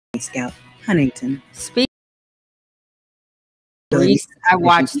Scout Huntington. Speak. I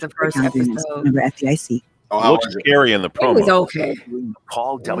watched the first episode. Member FDIC. Oh, looks scary in the promo. It was okay.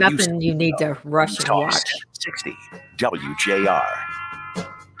 Call Nothing you need to rush and watch. 60 WJR.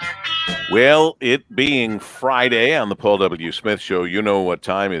 Well, it being Friday on the Paul W. Smith Show, you know what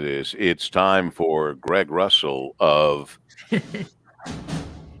time it is. It's time for Greg Russell of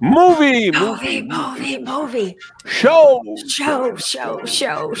Movie. Show.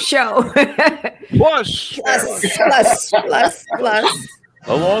 Plus.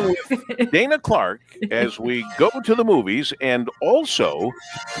 Along with Dayna Clark as we go to the movies. And also,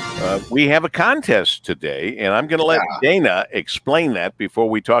 we have a contest today. And I'm going to let Dayna explain that before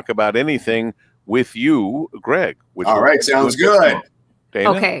we talk about anything with you, Greg. All right, sounds good.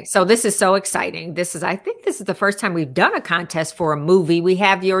 Dayna? Okay, so this is so exciting. I think this is the first time we've done a contest for a movie. We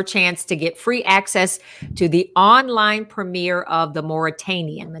have your chance to get free access to the online premiere of The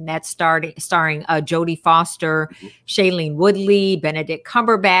Mauritanian, and that's starring Jodie Foster, Shailene Woodley, Benedict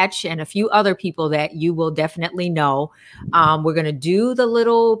Cumberbatch, and a few other people that you will definitely know. We're going to do the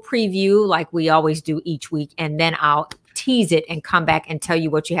little preview like we always do each week, and then I'll tease it and come back and tell you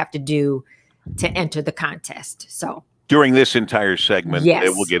what you have to do to enter the contest. So during this entire segment, they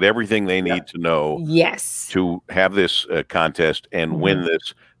will get everything they need to know to have this contest and win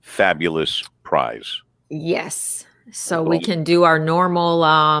this fabulous prize. Yes. So we can do our normal,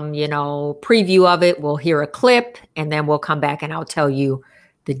 preview of it. We'll hear a clip, and then we'll come back and I'll tell you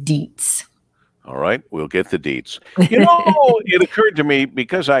the deets. All right. We'll get the deets. You know, it occurred to me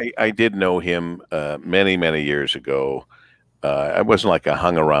because I did know him many, many years ago. I wasn't like I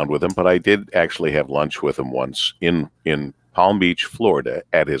hung around with him, but I did actually have lunch with him once in Palm Beach, Florida,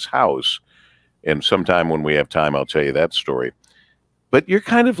 at his house. And sometime when we have time, I'll tell you that story. But you're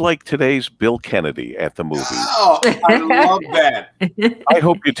kind of like today's Bill Kennedy at the movies. Oh, I love that. I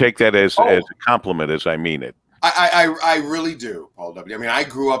hope you take that as a compliment as I mean it. I really do, Paul W. I mean, I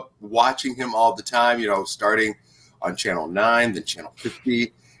grew up watching him all the time, starting on Channel 9, then Channel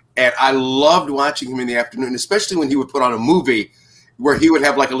 50. And I loved watching him in the afternoon, especially when he would put on a movie where he would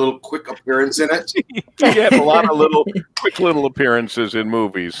have like a little quick appearance in it. He had a lot of quick little appearances in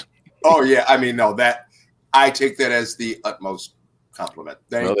movies. Oh, yeah. I mean, no, I take that as the utmost compliment.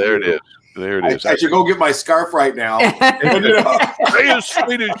 Thank you. There it is. There it is. I should go get my scarf right now. Stay as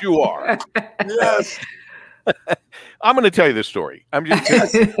sweet as you are. Yes. I'm going to tell you this story. I'm just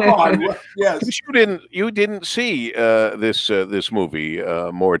yes. You didn't see this movie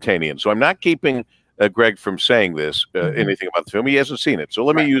Mauritanian, so I'm not keeping Greg from saying this anything about the film. He hasn't seen it, so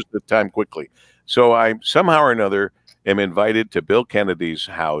let me use the time quickly. So I somehow or another am invited to Bill Kennedy's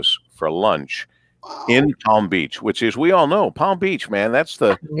house for lunch in Palm Beach, which is, we all know, Palm Beach, man. That's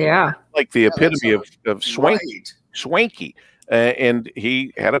the the epitome of swanky. And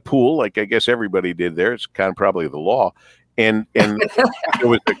he had a pool, like I guess everybody did there. It's kind of probably the law. And there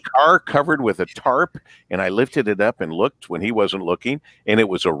was a car covered with a tarp, and I lifted it up and looked when he wasn't looking, and it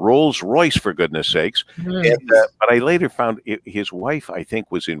was a Rolls Royce, for goodness sakes. And, but I later found his wife, I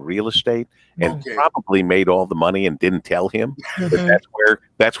think, was in real estate and probably made all the money and didn't tell him.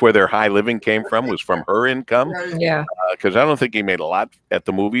 That's where their high living came from, was from her income. Yeah. Because I don't think he made a lot at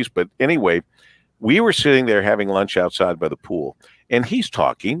the movies. But anyway, we were sitting there having lunch outside by the pool, and he's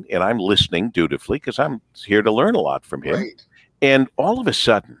talking, and I'm listening dutifully because I'm here to learn a lot from him. Right. And all of a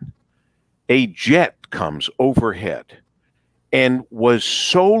sudden, a jet comes overhead and was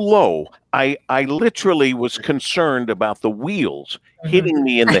so low, I literally was concerned about the wheels hitting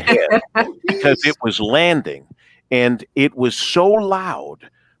me in the head because it was landing. And it was so loud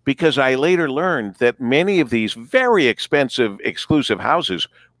because I later learned that many of these very expensive, exclusive houses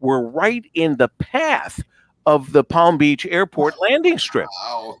were right in the path of the Palm Beach airport landing strip.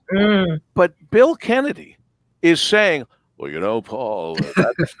 Wow. But Bill Kennedy is saying, well, you know, Paul,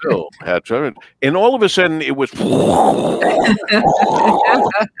 that film had to, and all of a sudden it was, it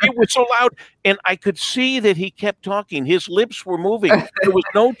was so loud, and I could see that he kept talking. His lips were moving. There was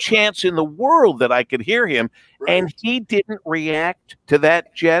no chance in the world that I could hear him, and he didn't react to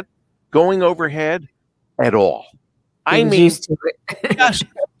that jet going overhead at all. I mean, just kept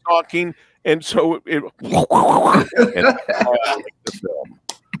talking, and so it and I liked the film.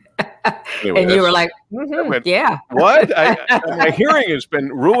 Anyway, and you were like, yeah. What? My hearing has been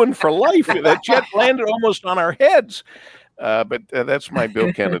ruined for life. That jet landed almost on our heads. But that's my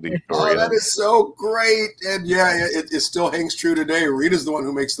Bill Kennedy story. Oh, that is so great. And yeah, it still hangs true today. Rita's the one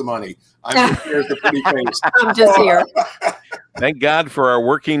who makes the money. I'm just here as the pretty face. I'm just here. Thank God for our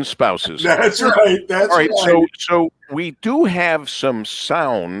working spouses. That's right. That's all right. So we do have some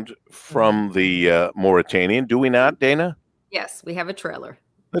sound from the Mauritanian, do we not, Dayna? Yes, we have a trailer.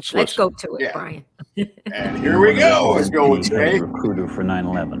 Let's go to it, Brian. And here we go. Let's go with Jay. Recruiter for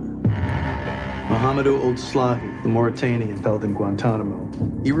 9/11. Mohamedou Ould Slahi, the Mauritanian held in Guantanamo.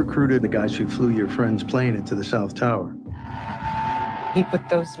 He recruited the guys who flew your friend's plane into the South Tower. He put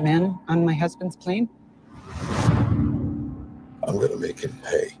those men on my husband's plane? I'm gonna make him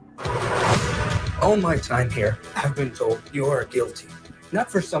pay. All my time here, I've been told you are guilty.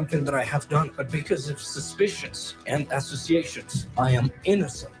 Not for something that I have done, but because of suspicions and associations. I am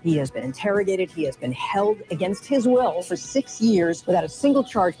innocent. He has been interrogated. He has been held against his will for 6 years without a single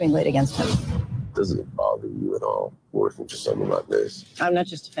charge being laid against him. Does it bother you at all working for someone like this? I'm not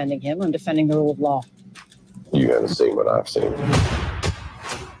just defending him. I'm defending the rule of law. You haven't seen what I've seen.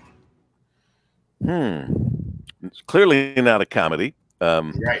 It's clearly not a comedy.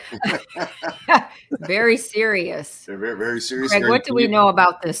 Right. Very serious. They're very, very serious. Greg, what do we know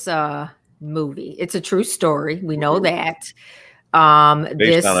about this movie? It's a true story. We know that.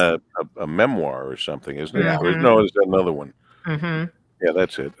 Based on a memoir or something, isn't it? No, is that another one? Yeah,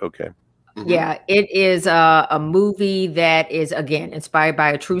 that's it. Okay. Yeah, it is a movie that is, again, inspired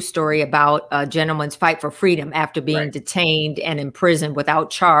by a true story about a gentleman's fight for freedom after being detained and imprisoned without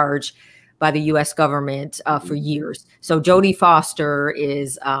charge by the U.S. government for years. So Jodie Foster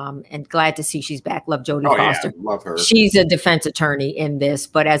is, and glad to see she's back. Love Jodie Foster. Yeah, love her. She's a defense attorney in this,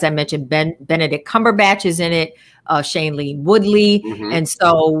 but as I mentioned, Benedict Cumberbatch is in it, Shailene Woodley. And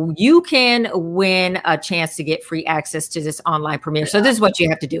so you can win a chance to get free access to this online premiere. So this is what you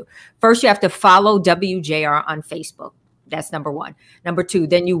have to do. First, you have to follow WJR on Facebook. That's number one. Number two,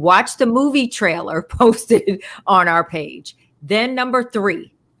 then you watch the movie trailer posted on our page. Then number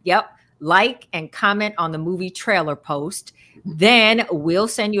three, like and comment on the movie trailer post. Then we'll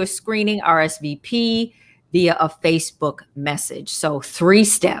send you a screening RSVP via a Facebook message. So three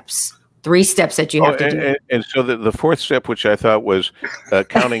steps that you have to do. And so the fourth step, which I thought was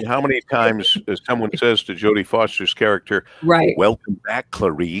counting how many times someone says to Jodie Foster's character, "Welcome back,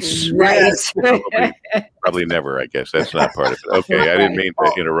 Clarice." Right. Probably never, I guess. That's not part of it. Okay, I didn't mean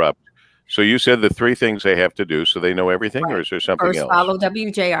to interrupt. So you said the three things they have to do so they know everything, or is there something else? First, follow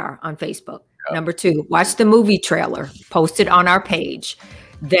WJR on Facebook. Number two, watch the movie trailer posted on our page.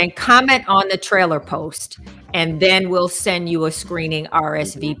 Then comment on the trailer post, and then we'll send you a screening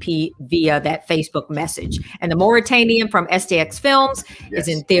RSVP via that Facebook message. And The Mauritanian from SDX Films is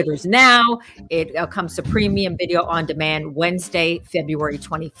in theaters now. It comes to premium video on demand Wednesday, February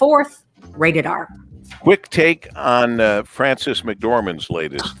 24th, rated R. Quick take on Frances McDormand's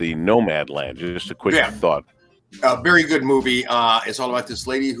latest, the Nomadland. Just a quick thought. A very good movie. It's all about this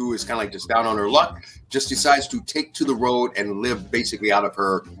lady who is kind of like just down on her luck, just decides to take to the road and live basically out of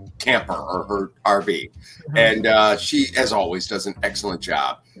her camper or her RV. And she, as always, does an excellent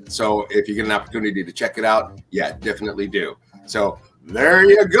job. So if you get an opportunity to check it out, definitely do. So there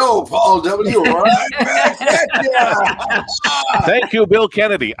you go, Paul W. Right back at ya. Thank you, Bill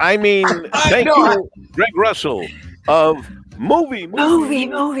Kennedy. Thank you, Greg Russell of Movie. Plus.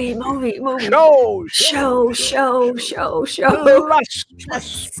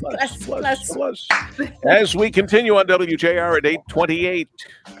 As we continue on WJR at 8:28.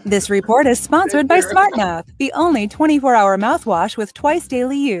 This report is sponsored by SmartMouth, the only 24-hour mouthwash with twice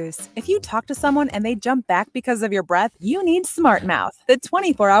daily use. If you talk to someone and they jump back because of your breath, you need SmartMouth, the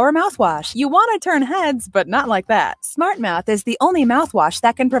 24-hour mouthwash. You want to turn heads, but not like that. SmartMouth is the only mouthwash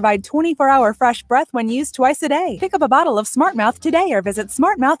that can provide 24-hour fresh breath when used twice a day. Pick up a bottle of SmartMouth today or visit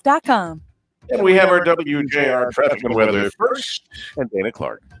smartmouth.com. And we have our WJR traffic and weather first, and Dana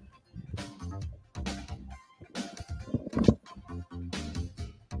Clark.